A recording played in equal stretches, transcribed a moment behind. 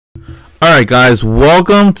Alright guys,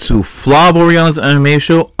 welcome to Flav Oriana's MMA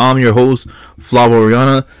show. I'm your host, Flav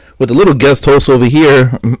Oriana, with a little guest host over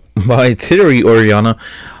here by Terry Oriana.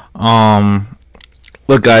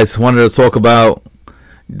 Look guys, wanted to talk about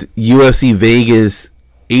UFC Vegas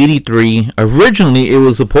 83. Originally it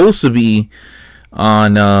was supposed to be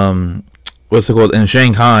on in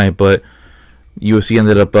Shanghai, but UFC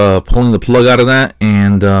ended up pulling the plug out of that,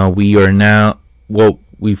 and we are now,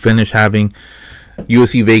 we finished having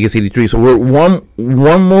UFC Vegas 83, so we're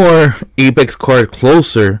one more Apex card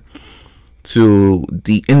closer to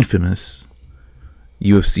the infamous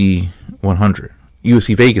UFC 100,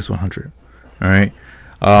 UFC Vegas 100. All right,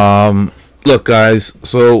 look guys,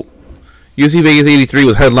 so UFC Vegas 83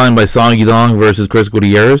 was headlined by Song Yudong versus Chris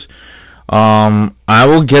Gutierrez. I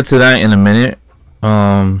will get to that in a minute.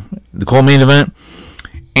 The co-main event,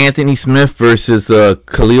 Anthony Smith versus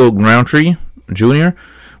Khalil Rountree Jr.,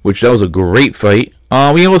 which that was a great fight.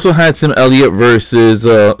 We also had Tim Elliott versus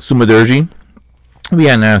Sumadurgi. We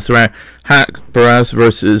had Nasrat Perez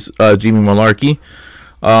versus Jimmy Malarkey.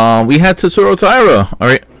 We had Tesoro Taira, all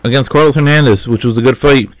right, against Carlos Hernandez, which was a good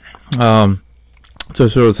fight.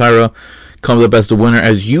 Tesoro Taira comes up as the winner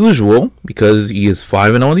as usual because he is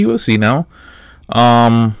 5-0 in the UFC now.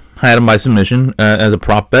 Had him by submission as a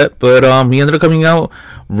prop bet, but he ended up coming out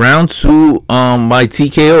round 2 by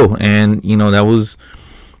TKO, and you know that was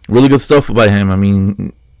really good stuff by him. I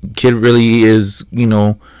mean, kid really is, you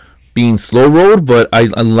know, being slow rolled, but I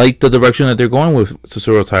like the direction that they're going with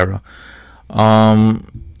Tesoro Taira.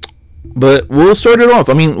 But we'll start it off.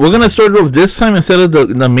 I mean, we're gonna start it off this time instead of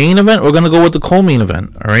the main event. We're gonna go with the co-main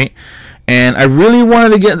event. All right. And I really wanted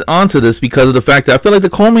to get onto this because of the fact that I feel like the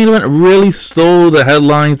co-main event really stole the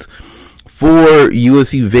headlines for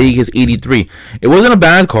UFC Vegas 83. It wasn't a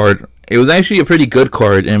bad card. It was actually a pretty good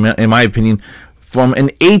card, in my opinion, from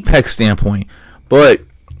an Apex standpoint. But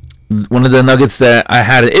one of the nuggets that I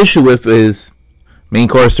had an issue with is main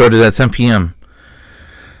card started at 10 p.m.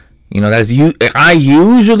 You know, I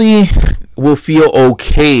usually will feel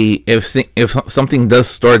okay if something does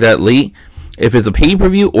start that late, if it's a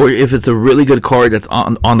pay-per-view or if it's a really good card that's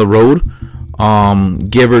on the road.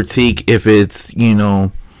 Give or take, if it's, you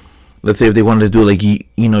know, let's say if they wanted to do like, you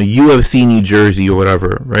know, UFC New Jersey or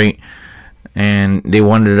whatever, right? And they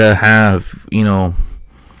wanted to have, you know,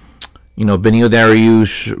 Benio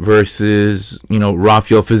Dariush versus, you know,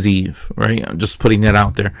 Rafael Fiziev, right? I'm just putting that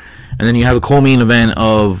out there. And then you have a co-main event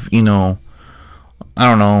of, you know, I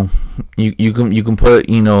don't know, you can put,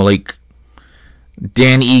 you know, like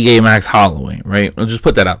Dan Ige, Max Holloway, right? I'll just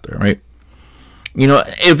put that out there, right? You know,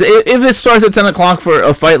 if it starts at 10 o'clock for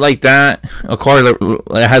a fight like that, a card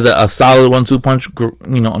that has a solid 1-2 punch,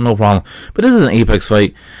 you know, no problem. But this is an Apex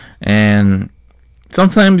fight, and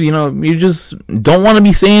sometimes, you know, you just don't want to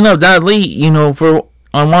be staying up that late, you know,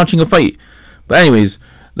 on watching a fight. But anyways,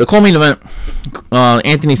 the co-main event,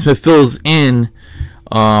 Anthony Smith fills in.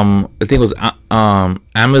 I think it was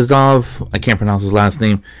Amazdov. I can't pronounce his last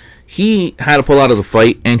name. He had to pull out of the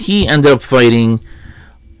fight, and he ended up fighting.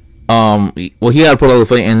 He had to pull out of the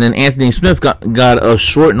fight, and then Anthony Smith got a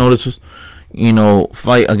short notice, you know,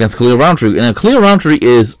 fight against Khalil Rountree. And Khalil Rountree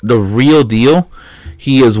is the real deal.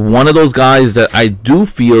 He is one of those guys that I do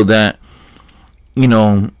feel that, you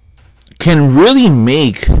know, can really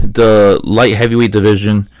make the light heavyweight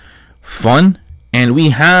division fun. And we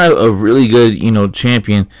have a really good, you know,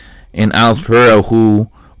 champion in Alex Pereira, who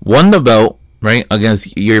won the belt, right,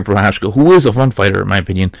 against Yuri Prohashka, who is a fun fighter in my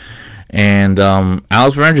opinion. And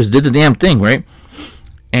Alex Pereira just did the damn thing, right?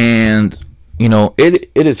 And, you know, it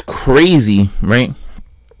is crazy, right,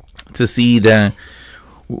 to see that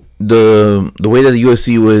the way that the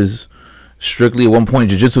UFC was strictly at one point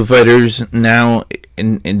jiu-jitsu fighters, now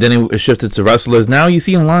and then it shifted to wrestlers. Now you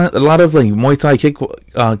see a lot of like Muay Thai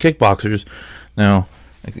kickboxers. Now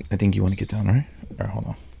I think you want to get down, right? All right, hold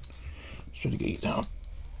on. Let's try to get you down.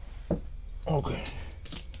 Okay.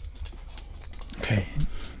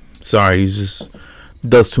 Sorry, he just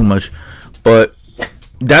does too much. But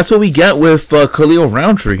that's what we get with Khalil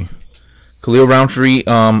Rountree. Khalil Rountree,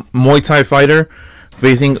 Muay Thai fighter,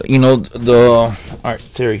 facing, you know, all right,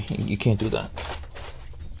 Terry, you can't do that.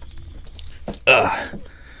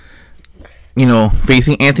 You know,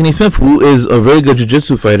 facing Anthony Smith, who is a very good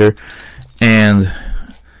jiu-jitsu fighter. And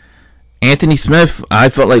Anthony Smith, I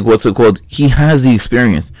felt like, he has the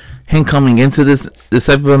experience. Him coming into this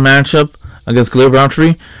type of a matchup against Khalil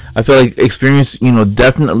Rountree, I feel like experience, you know,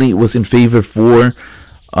 definitely was in favor for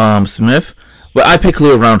Smith. But I picked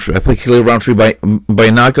Khalil Rountree. I picked Khalil Rountree by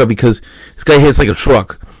knockout because this guy hits like a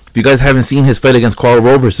truck. If you guys haven't seen his fight against Carl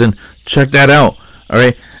Roberson, check that out. All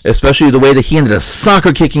right, especially the way that he ended up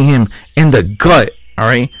soccer kicking him in the gut. All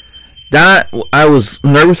right, that I was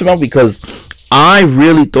nervous about because I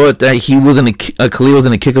really thought that he was Khalil was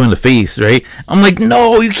gonna kick him in the face, right? I'm like,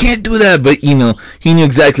 no, you can't do that. But you know, he knew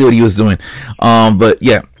exactly what he was doing. But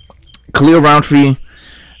yeah, Khalil Rountree,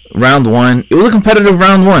 round one. It was a competitive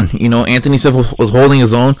round one. You know, Anthony Smith was holding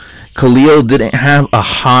his own. Khalil didn't have a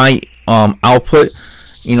high output.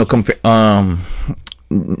 You know,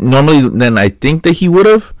 normally than I think that he would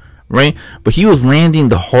have. Right, but he was landing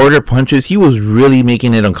the harder punches. He was really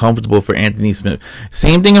making it uncomfortable for Anthony Smith.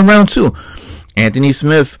 Same thing in round two. Anthony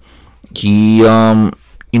Smith, he, you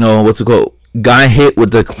know, what's it called? Got hit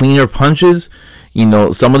with the cleaner punches. You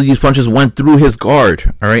know, some of these punches went through his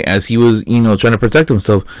guard, all right, as he was, you know, trying to protect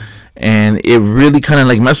himself. And it really kind of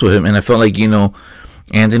like messed with him. And I felt like, you know,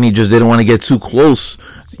 Anthony just didn't want to get too close,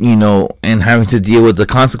 you know, and having to deal with the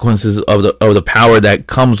consequences of the power that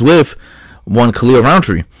comes with one Khalil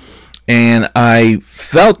Rountree. And I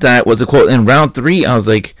felt that, what's it called, in round three, I was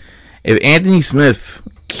like, if Anthony Smith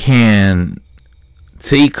can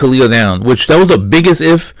take Khalil down, which that was the biggest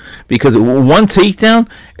if, because one takedown,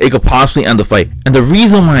 it could possibly end the fight. And the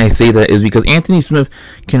reason why I say that is because Anthony Smith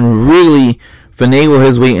can really finagle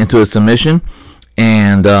his way into a submission,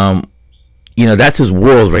 and you know, that's his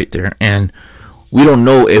world right there. And we don't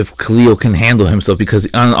know if Khalil can handle himself, because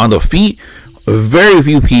on the feet, very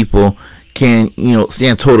few people can, you know,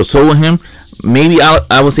 stand toe to toe with him. Maybe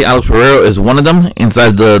I would say Alex Pereira is one of them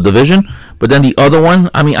inside the division, but then the other one,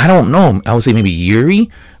 I mean, I don't know. I would say maybe Yuri,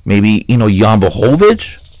 maybe, you know, Jan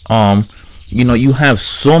Blachowicz. You know, you have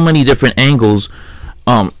so many different angles,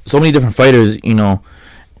 so many different fighters, you know,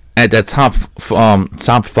 at that top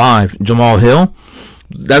five. Jamal Hill.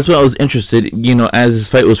 That's what I was interested, you know, as this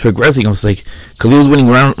fight was progressing. I was like, Khalil's winning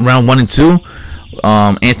round 1 and 2.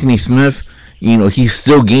 Anthony Smith, you know, he's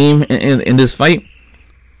still game in this fight.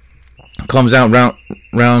 Comes out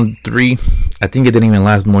round 3. I think it didn't even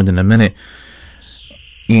last more than a minute.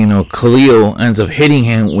 You know, Khalil ends up hitting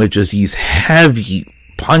him with just these heavy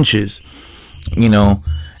punches, you know,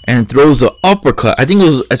 and throws the uppercut. I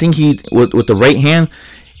think he with the right hand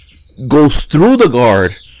goes through the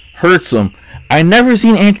guard, hurts him. I never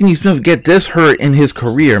seen Anthony Smith get this hurt in his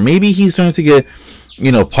career. Maybe he's starting to get,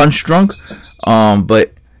 you know, punch drunk,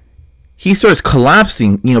 but he starts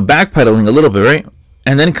collapsing, you know, backpedaling a little bit, right?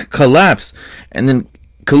 And then collapse. And then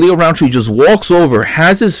Khalil Rountree just walks over,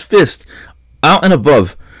 has his fist out and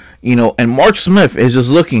above, you know, and Mark Smith is just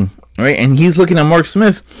looking, right? And he's looking at Mark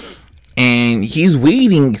Smith, and he's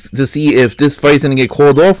waiting to see if this fight's going to get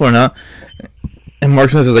called off or not. And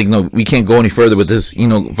Mark Smith is like, no, we can't go any further with this, you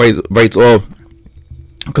know, fights off.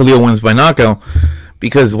 Khalil wins by knockout.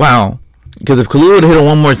 Because, wow. Because if Khalil would have hit him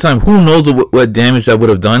one more time, who knows what damage that would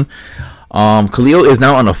have done. Khalil is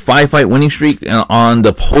now on a 5-fight winning streak. On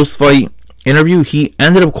the post-fight interview, he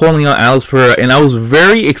ended up calling out Alex Pereira, and I was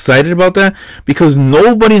very excited about that, because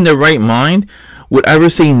nobody in their right mind would ever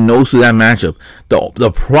say no to that matchup.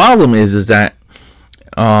 The problem is that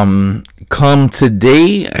come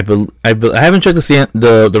today, I haven't checked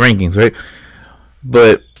the rankings, right?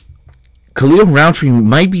 But Khalil Rountree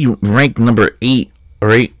might be ranked number 8,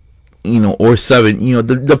 right? You know, or 7, you know,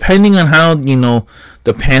 depending on how, you know,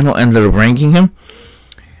 the panel ended up ranking him.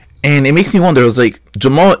 And it makes me wonder, it was like,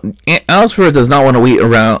 Alex Pereira does not want to wait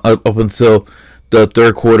around up until the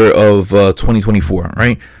third quarter of 2024,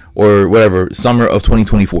 right? Or whatever, summer of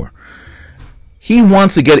 2024. He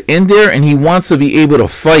wants to get in there, and he wants to be able to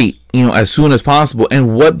fight, you know, as soon as possible.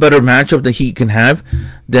 And what better matchup that he can have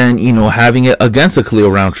than, you know, having it against a Khalil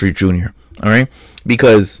Rountree Jr., all right?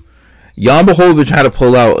 Because Jan Blachowicz had to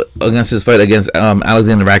pull out against his fight against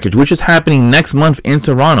Alexander Rakic, which is happening next month in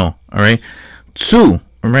Toronto. All right. 2.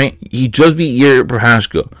 All right. He just beat Yuri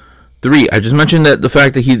Prochazka. 3. I just mentioned that the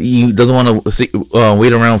fact that he doesn't want to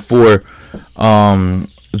wait around for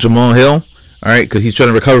Jamal Hill. All right, because he's trying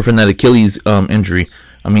to recover from that Achilles injury.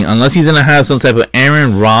 I mean, unless he's gonna have some type of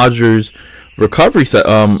Aaron Rodgers recovery set,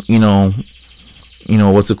 you know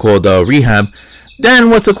what's it called, rehab.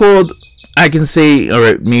 Then what's it called? I can say, all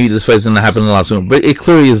right, maybe this fight's going to happen a lot sooner, but it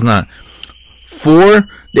clearly is not. 4,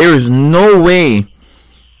 there is no way,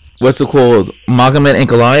 what's it called, Magomed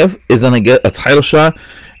Ankalaev is going to get a title shot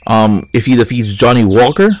if he defeats Johnny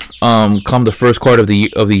Walker come the first card of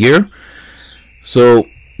the year. So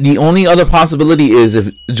the only other possibility is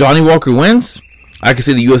if Johnny Walker wins, I can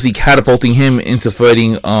see the UFC catapulting him into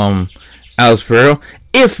fighting Alex Pereira.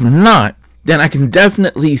 If not, then I can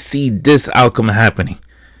definitely see this outcome happening.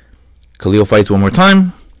 Khalil fights one more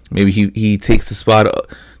time. Maybe he takes the spot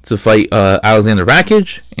to fight Alexander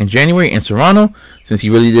Rakic in January in Toronto, since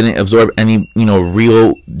he really didn't absorb any, you know,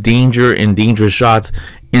 real danger and dangerous shots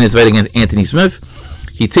in his fight against Anthony Smith.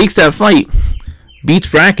 He takes that fight,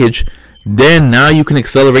 beats Rakic, then now you can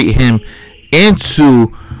accelerate him into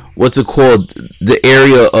what's it called, the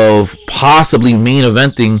area of possibly main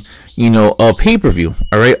eventing, a pay-per-view,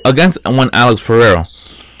 all right, against one Alex Pereira.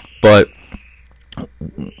 But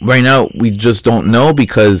right now we just don't know,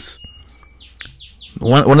 because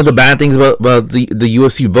one of the bad things about the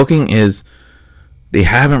UFC booking is they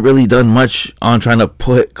haven't really done much on trying to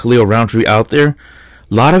put Khalil Rountree out there.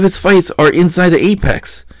 A lot of his fights are inside the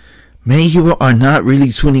Apex. Many people are not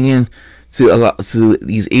really tuning in to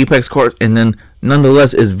these Apex cards, and then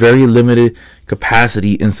nonetheless is very limited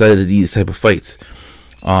capacity inside of these type of fights.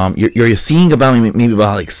 You're seeing about maybe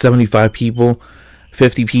about like 75 people,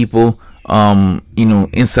 50 people,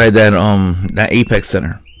 inside that Apex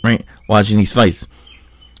Center, right, watching these fights.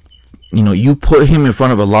 You put him in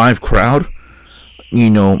front of a live crowd.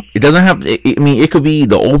 It doesn't have. It could be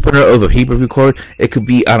the opener of a pay-per-view card. It could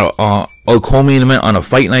be on a co-main event on a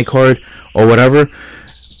fight night card or whatever.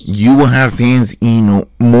 You will have fans,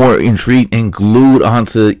 more intrigued and glued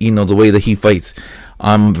onto, the way that he fights.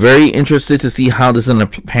 I'm very interested to see how this is going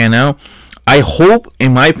to pan out. I hope,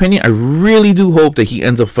 in my opinion, I really do hope that he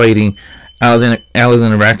ends up fighting Alexander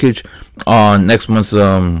Rakic on next month's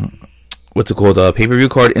pay-per-view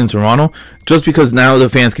card in Toronto, just because now the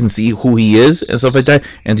fans can see who he is and stuff like that,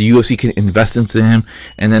 and the UFC can invest into him,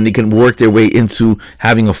 and then they can work their way into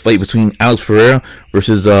having a fight between Alex Pereira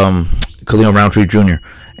versus Khalil Rountree Jr.,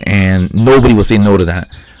 and nobody will say no to that.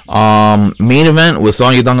 Main event was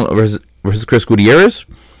Song Yadong versus Chris Gutierrez.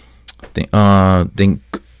 I think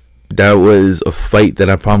that was a fight that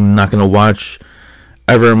I'm probably not going to watch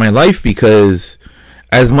ever in my life, because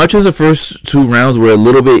as much as the first two rounds were a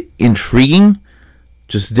little bit intriguing,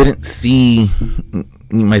 just didn't see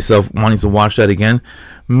myself wanting to watch that again,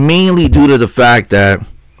 mainly due to the fact that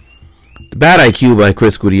the bad IQ by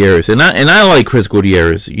Chris Gutierrez, and I like Chris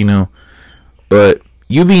Gutierrez, but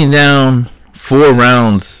you being down 4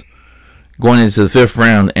 rounds going into the 5th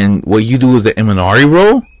round, and what you do is the Imanari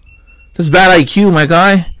roll, that's bad IQ, my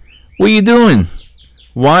guy. What are you doing?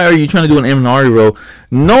 Why are you trying to do an Imanari roll,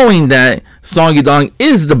 knowing that Song Yadong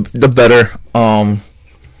is the better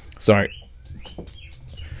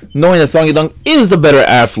knowing that Song Yadong is the better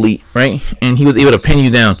athlete, right? And he was able to pin you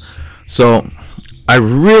down. So I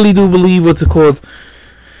really do believe Song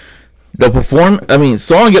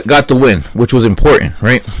got the win, which was important,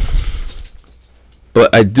 right?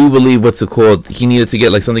 But I do believe he needed to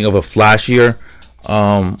get like something of a flashier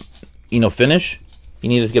finish. He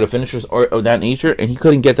needed to get a finisher or of that nature, and he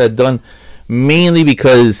couldn't get that done, mainly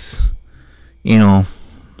because,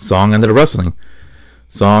 Song ended up wrestling.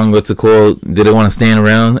 Song, didn't want to stand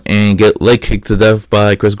around and get leg kicked to death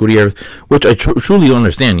by Chris Gutierrez, which I truly don't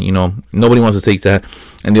understand. Nobody wants to take that,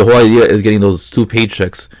 and the whole idea is getting those 2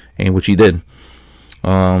 paychecks, and which he did.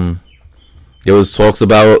 There was talks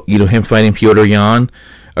about, him fighting Petr Yan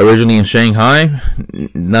originally in Shanghai.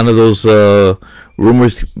 None of those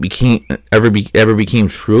rumors ever became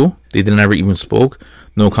true. They never even spoke.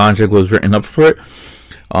 No contract was written up for it.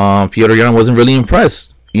 Petr Yan wasn't really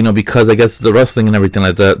impressed, because I guess the wrestling and everything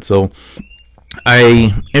like that. So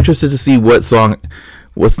I'm interested to see what's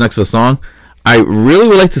next for Song. I really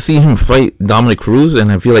would like to see him fight Dominic Cruz,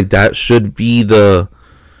 and I feel like that should be the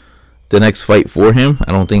next fight for him.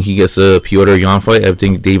 I don't think he gets a Petr Yan fight. I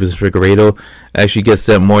think Davis Figueiredo actually gets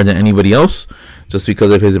that more than anybody else, just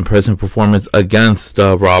because of his impressive performance against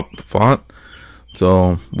Rob Font.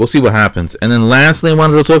 So we'll see what happens. And then lastly, I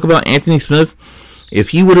wanted to talk about Anthony Smith. If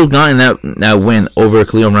he would have gotten that win over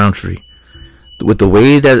Khalil Rountree, with the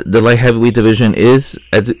way that the light heavyweight division is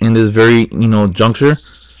in this very juncture,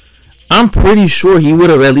 I'm pretty sure he would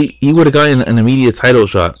have gotten an immediate title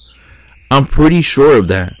shot. I'm pretty sure of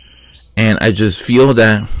that. And I just feel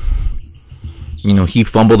that, he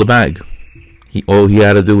fumbled the bag. All he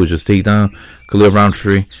had to do was just take down Khalil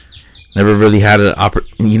Rountree. Never really had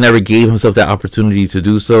he never gave himself that opportunity to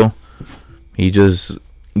do so. He just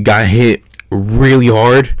got hit really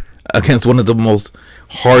hard against one of the most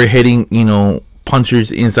hard-hitting,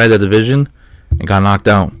 punchers inside the division, and got knocked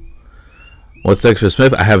out. What's next for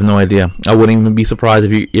Smith? I have no idea. I wouldn't even be surprised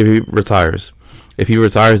if he retires. If he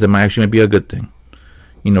retires, that might be a good thing,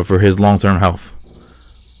 for his long-term health.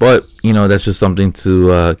 But, that's just something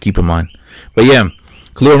to keep in mind. But yeah,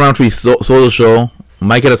 Khalil Rountree solo show.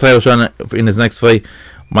 Might get a title shot in his next fight.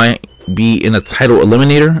 Might be in a title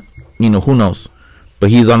eliminator. Who knows? But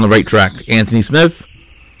he's on the right track. Anthony Smith,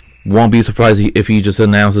 won't be surprised if he just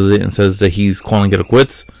announces it and says that he's calling it a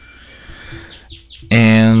quits.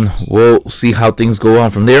 And we'll see how things go on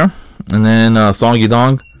from there. And then Song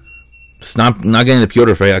Yadong, not getting the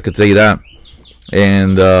Petr fight, I could say that.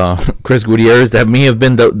 and Chris Gutierrez. That may have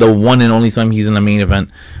been the one and only time he's in the main event,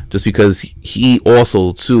 just because he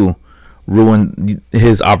also too ruined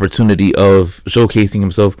his opportunity of showcasing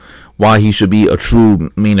himself why he should be a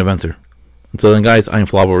true main eventer. Until then, guys, I am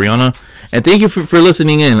Flav Oriana, and thank you for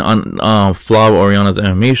listening in on Flav Oriana's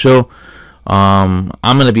MMA show. I'm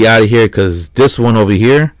gonna be out of here because this one over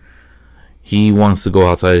here, he wants to go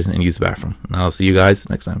outside and use the bathroom. And I'll see you guys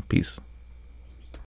next time. Peace.